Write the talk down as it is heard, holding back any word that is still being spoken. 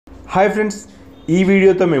Hi friends, ఈ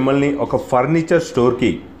వీడియోతో మిమ్మల్ని ఒక ఫర్నిచర్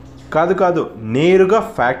స్టోర్కి కాదు నేరుగా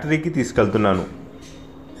ఫ్యాక్టరీకి తీసుకెళ్తున్నాను.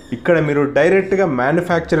 ఇక్కడ మీరు డైరెక్ట్గా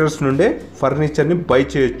మ్యానుఫ్యాక్చరర్స్ నుండే ఫర్నిచర్ని బై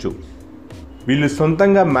చేయొచ్చు. వీళ్ళు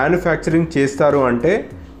సొంతంగా మ్యానుఫ్యాక్చరింగ్ చేస్తారు అంటే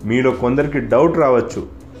మీలో కొందరికి డౌట్ రావచ్చు.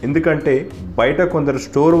 ఎందుకంటే బయట కొందరు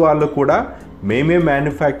స్టోర్ వాళ్ళు కూడా మేమే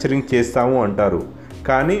మ్యానుఫ్యాక్చరింగ్ చేస్తాము అంటారు.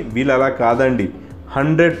 కానీ వీళ్ళు అలా కాదండి,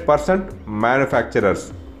 100% మ్యానుఫ్యాక్చరర్స్.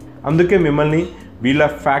 అందుకే మిమ్మల్ని వీళ్ళ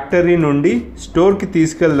ఫ్యాక్టరీ నుండి స్టోర్కి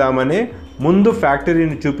తీసుకెళ్దామనే ముందు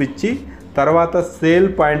ఫ్యాక్టరీని చూపించి తర్వాత సేల్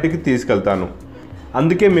పాయింట్కి తీసుకెళ్తాను.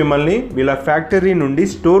 అందుకే మిమ్మల్ని వీళ్ళ ఫ్యాక్టరీ నుండి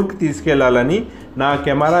స్టోర్కి తీసుకెళ్లాలని నా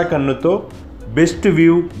కెమెరా కన్నుతో బెస్ట్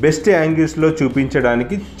వ్యూ, బెస్ట్ యాంగిల్స్లో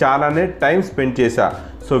చూపించడానికి చాలానే టైం స్పెండ్ చేశా.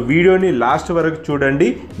 సో వీడియోని లాస్ట్ వరకు చూడండి.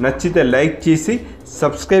 నచ్చితే లైక్ చేసి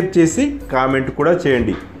సబ్స్క్రైబ్ చేసి కామెంట్ కూడా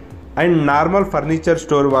చేయండి. అండ్ నార్మల్ ఫర్నిచర్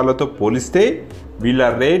స్టోర్ వాళ్ళతో పోలిస్తే వీళ్ళ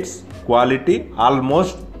rates, quality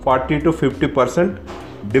almost 40 to 50%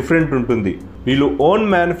 different ఉంటుంది. వీళ్ళు ఓన్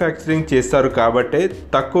మ్యానుఫ్యాక్చరింగ్ చేస్తారు కాబట్టే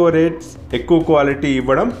తక్కువ రేట్స్, ఎక్కువ క్వాలిటీ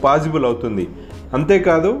ఇవ్వడం పాసిబుల్ అవుతుంది.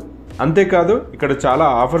 అంతేకాదు ఇక్కడ చాలా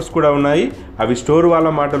ఆఫర్స్ కూడా ఉన్నాయి. అవి స్టోర్ వాళ్ళ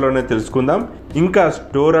మాటలోనే తెలుసుకుందాం. ఇంకా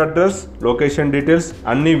స్టోర్ అడ్రస్, లొకేషన్ డీటెయిల్స్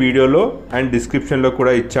అన్ని వీడియోలో అండ్ డిస్క్రిప్షన్లో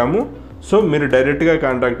కూడా ఇచ్చాము. సో మీరు డైరెక్ట్గా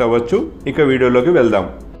కాంటాక్ట్ అవ్వచ్చు. ఇక వీడియోలోకి వెళ్దాం.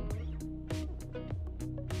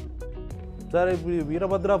 సార్, ఇప్పుడు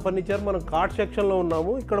వీరభద్ర ఫర్నిచర్ మనం కార్ట్ సెక్షన్లో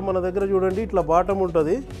ఉన్నాము. ఇక్కడ మన దగ్గర చూడండి, ఇట్లా బాటమ్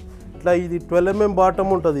ఉంటుంది. ఇట్లా ఇది 12 mm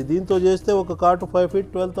బాటమ్ ఉంటుంది. దీంతో చేస్తే ఒక కార్టు 5 feet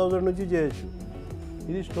 12,000 నుంచి చేయొచ్చు.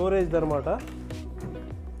 ఇది స్టోరేజ్ అనమాట.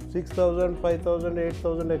 6,000, 5,000,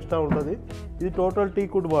 8,000 ఎక్స్ట్రా ఉంటుంది. ఇది టోటల్ టీ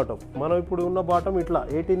కుడ్ బాటమ్. మనం ఇప్పుడు ఉన్న బాటమ్ ఇట్లా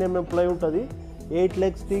 18 mm ప్లై ఉంటుంది. 8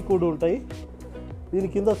 legs టీ కుడ్ ఉంటాయి. దీని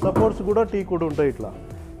కింద సపోర్ట్స్ కూడా టీ కుడ్ ఉంటాయి. ఇట్లా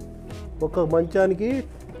ఒక మంచానికి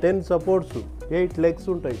 10 సపోర్ట్స్, 8 legs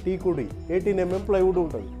ఉంటాయి. టీ కుడి 18 mm ప్లైవుడ్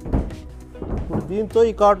ఉంటుంది. ఇప్పుడు దీంతో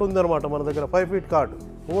ఈ కార్ట్ ఉందన్నమాట మన దగ్గర. 5 feet కార్ట్.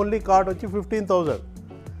 ఓన్లీ కార్ట్ వచ్చి 15,000.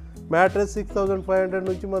 మ్యాట్రెస్ 6,500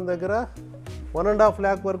 నుంచి మన దగ్గర 1.5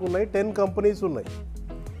 lakh వరకు ఉన్నాయి. 10 కంపెనీస్ ఉన్నాయి.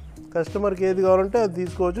 కస్టమర్కి ఏది కావాలంటే అది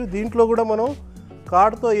తీసుకోవచ్చు. దీంట్లో కూడా మనం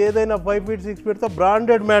కార్ట్తో ఏదైనా 5 feet 6 feetతో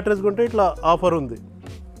బ్రాండెడ్ మ్యాట్రెస్ కొంటే ఇట్లా ఆఫర్ ఉంది.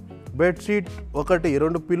 బెడ్షీట్ ఒకటి,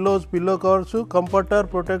 2 pillows, pillow covers, comforter,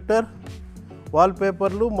 protector, wall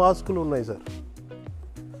పేపర్లు, మాస్కులు ఉన్నాయి సార్.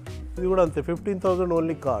 ఇది కూడా అంతే, 15,000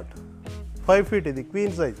 ఓన్లీ కార్ట్. 5 feet ఇది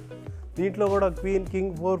క్వీన్ సైజ్. దీంట్లో కూడా క్వీన్,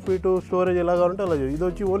 కింగ్ 4 feet స్టోరేజ్ ఎలా కావాలంటే అలా. ఇది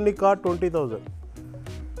వచ్చి ఓన్లీ కార్ట్ 20,000.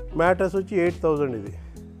 మ్యాట్రెస్ వచ్చి 8,000. ఇది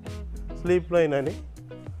స్లీప్ లైన్ అని.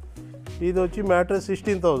 ఇది వచ్చి మ్యాట్రెస్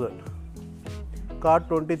 16,000, కార్ట్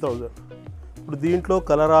 20,000. ఇప్పుడు దీంట్లో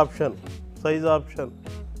కలర్ ఆప్షన్, సైజ్ ఆప్షన్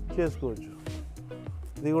చేసుకోవచ్చు.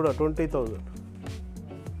 ఇది కూడా 20,000.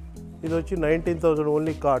 ఇది వచ్చి 19,000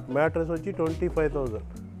 ఓన్లీ కార్ట్. మ్యాట్రెస్ వచ్చి 25,000.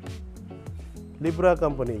 లిబ్రా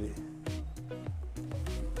కంపెనీ ఇది.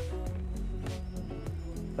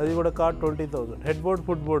 అది కూడా cart 20,000. Head board,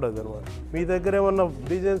 foot board అది అనమాట. మీ దగ్గర ఏమన్నా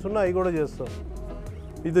డిజైన్స్ ఉన్నా అవి కూడా చేస్తాం.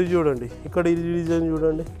 ఇది చూడండి, ఇక్కడ ఇది డిజైన్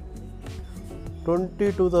చూడండి,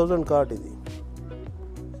 22,000 కార్ట్ ఇది.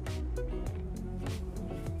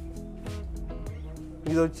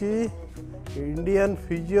 ఇది వచ్చి Indian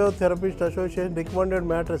physiotherapist association recommended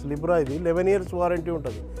mattress Libra. ఇది 11 years వారంటీ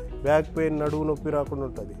ఉంటుంది. బ్యాక్ పెయిన్, నడువు నొప్పి రాకుండా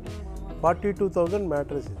ఉంటుంది. 42,000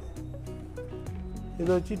 మ్యాట్రెస్ ఇది.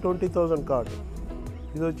 ఇది వచ్చి 20,000 కార్డ్.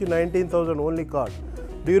 ఇది వచ్చి 19,000 ఓన్లీ కార్డ్.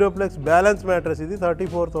 డ్యూరోప్లెక్స్ బ్యాలెన్స్ మ్యాట్రెస్ ఇది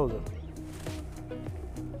 34,000.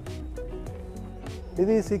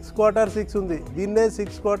 ఇది 6/4 ఉంది. దీన్నే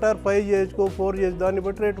 6/4 5 చేసుకో, 4 చేసి, దాన్ని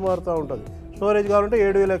బట్టి రేట్ మారుతూ ఉంటుంది. స్టోరేజ్ కావాలంటే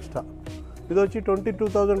 7,000 ఎక్స్ట్రా. ఇది వచ్చి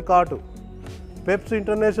 22,000 కార్టు. పెప్స్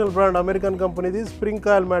ఇంటర్నేషనల్ బ్రాండ్, అమెరికన్ కంపెనీది. స్ప్రింగ్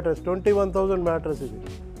కాయిల్ మ్యాట్రెస్ 21,000 మ్యాట్రెస్ ఇది.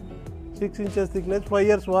 6 inches థిక్నెస్, 5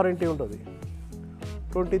 years వారంటీ ఉంటుంది.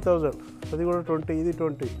 20,000. అది కూడా 20. ఇది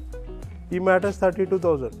 20. ఈ మ్యాట్రెస్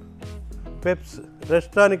 32,000. పెప్స్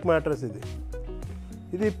రెస్టానిక్ మ్యాట్రెస్ ఇది.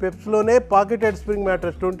 ఇది పెప్స్లోనే పాకెటెడ్ స్ప్రింగ్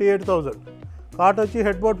మ్యాట్రెస్ 28,000. కార్ట్ వచ్చి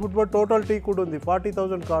head board, foot board total tea కూడా ఉంది.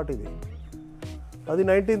 40,000 కార్ట్ ఇది. అది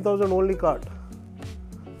 19,000 ఓన్లీ కార్ట్.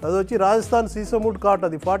 అది వచ్చి రాజస్థాన్ సీసముడ్ కార్ట్.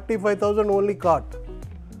 అది 45,000 ఓన్లీ కార్ట్.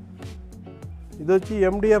 ఇది వచ్చి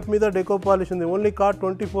MDF మీద డెకో పాలిష్ ఉంది. Only cart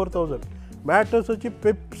 24,000. మ్యాట్రెస్ వచ్చి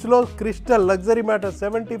పెప్స్లో crystal luxury mattress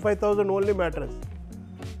 75,000 only mattress.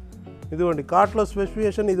 ఇదిగోండి, కార్ట్లో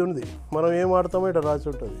స్పెసిఫికేషన్ ఇది ఉంది. మనం ఏం వాడతామో ఇక్కడ రాసి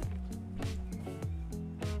ఉంటుంది.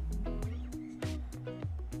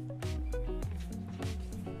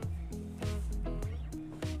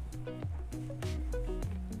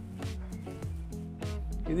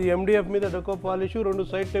 ఇది MDF మీద డెకో పాలిష్, 2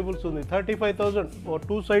 సైడ్ టేబుల్స్ ఉంది. 35,000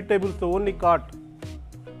 2 సైడ్ టేబుల్స్తో ఓన్లీ కార్ట్.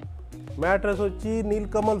 మ్యాట్రెస్ వచ్చి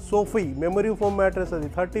Nilkamal Sophie memory foam mattress. అది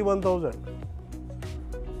 31,000.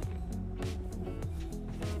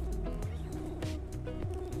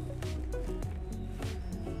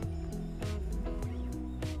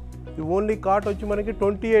 ఇది ఓన్లీ కాట్ వచ్చి మనకి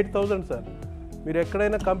 28,000 సార్. మీరు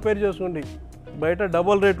ఎక్కడైనా కంపేర్ చేసుకోండి, బయట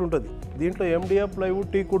డబల్ రేట్ ఉంటుంది. దీంట్లో MDF ప్లైవుడ్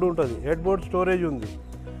టీ కూడా ఉంటుంది, హెడ్ బోర్డ్ స్టోరేజ్ ఉంది.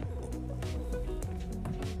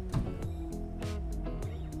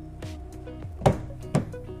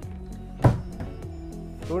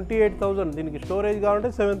 $28,000. దీనికి స్టోరేజ్ కావాలంటే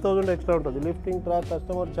 7,000 ఎక్స్ట్రా ఉంటుంది. లిఫ్టింగ్ ట్రాక్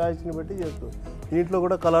కస్టమర్ ఛాయిస్ని బట్టి చేస్తుంది. దీంట్లో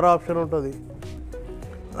కూడా కలర్ ఆప్షన్ ఉంటుంది.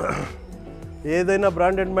 ఏదైనా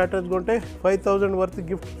బ్రాండెడ్ మ్యాట్రెస్ కొంటే 5,000 వర్త్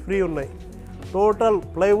గిఫ్ట్ ఫ్రీ ఉన్నాయి. Total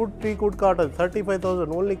plywood tea could cot అది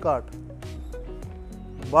 35,000 ఓన్లీ కాట్.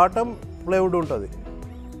 బాటమ్ ప్లైవుడ్ ఉంటుంది.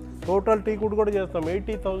 టోటల్ టీ కుడ్ కూడా చేస్తాం.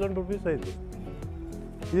 80,000 రూపీస్ అయింది.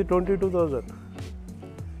 ఇది 22,000.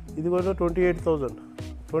 ఇది కూడా 28,000,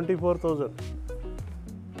 24,000.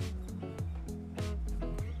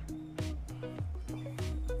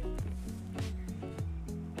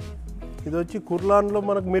 ఇది వచ్చి కుర్లాన్లో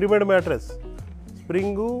మనకు మిరిమెడ్ మ్యాట్రెస్,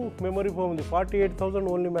 స్ప్రింగు మెమరీ ఫోమ్ ఉంది. 48,000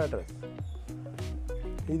 ఓన్లీ మ్యాట్రెస్.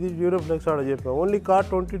 ఇది డ్యూరోఫ్లెక్స్ ఆర్డర్ చెప్పాం. Only cot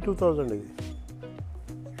 22,000.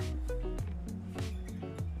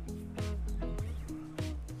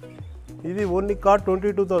 ఇది only cot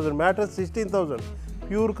 22,000. Mattress 16,000.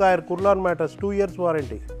 Pure coir Kurlon mattress, 2 years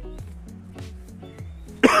warranty.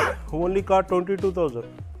 Only cot 22,000.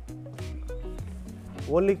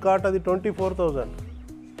 Only cot అది 24,000.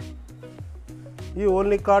 ఈ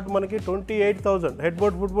ఓన్లీ కాట్ మనకి 28,000. Head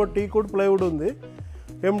board, foot board, tea could, plywood ఉంది.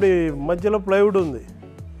 మధ్యలో ప్లైవుడ్ ఉంది.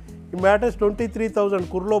 ఈ మ్యాట్రెస్ 23,000.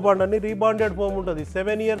 కుర్లో బాండ్ అని రీబాండెడ్ ఫోమ్ ఉంటుంది.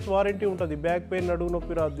 7 years వారంటీ ఉంటుంది. బ్యాక్ పెయిన్, నడుము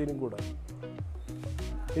నొప్పి రాదు దీనికి కూడా.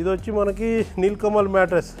 ఇది వచ్చి మనకి నీల్కమల్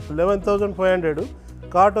మ్యాట్రెస్ 11,500.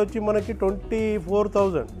 కాట్ వచ్చి మనకి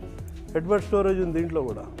 24,000. హెడ్ బోర్డ్ స్టోరేజ్ ఉంది దీంట్లో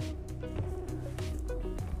కూడా.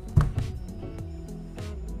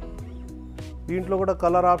 దీంట్లో కూడా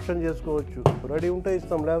కలర్ ఆప్షన్ చేసుకోవచ్చు. రెడీ ఉంటే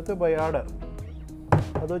ఇస్తాం, లేకపోతే బై ఆర్డర్.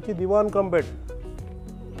 అది వచ్చి దివాన్ కమ్ బెడ్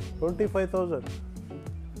 25,000.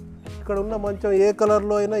 ఇక్కడ ఉన్న మంచం ఏ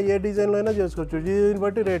కలర్లో అయినా ఏ డిజైన్లో అయినా చేసుకోవచ్చు. డిజైన్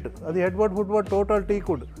బట్టి రేటు. అది head board, foot board, total tea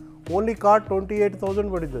could only cot 28,000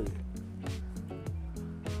 పడుతుంది.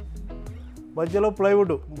 మధ్యలో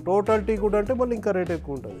ప్లైవుడ్, టోటల్ టీ కుడ్ అంటే మళ్ళీ ఇంకా రేట్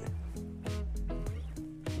ఎక్కువ ఉంటుంది.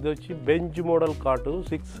 ఇది వచ్చి బెంచ్ మోడల్ కాటు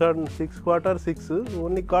 6'6"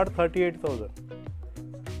 ఓన్లీ కాట్ 38,000.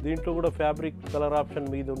 దీంట్లో కూడా ఫ్యాబ్రిక్ కలర్ ఆప్షన్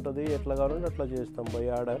మీద ఉంటుంది. ఎట్లా కావాలంటే అట్లా చేస్తాం by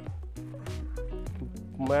order.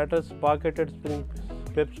 Mattress pocketed spring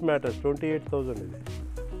పెప్స్ mattress 28,000. ఇది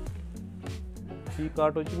ఈ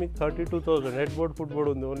కాట్ వచ్చి మీకు 32,000. హెడ్ బోర్డ్, ఫుట్ బోర్డ్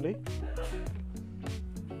ఉంది ఓన్లీ.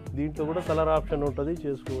 దీంట్లో కూడా కలర్ ఆప్షన్ ఉంటుంది,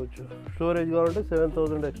 చేసుకోవచ్చు. స్టోరేజ్ కావాలంటే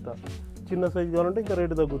 7,000 ఎక్స్ట్రా. చిన్న సైజ్ కావాలంటే ఇంకా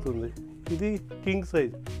రేటు తగ్గుతుంది. ఇది కింగ్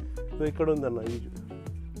సైజ్. ఇక్కడ ఉందన్న. ఇది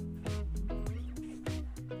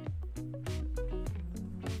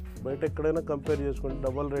బయట ఎక్కడైనా కంపేర్ చేసుకోండి,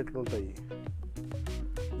 డబల్ రేట్లు ఉంటాయి.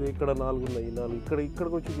 ఇక్కడ 4 ఉన్నాయి. 4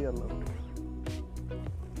 ఇక్కడికి వచ్చి అన్న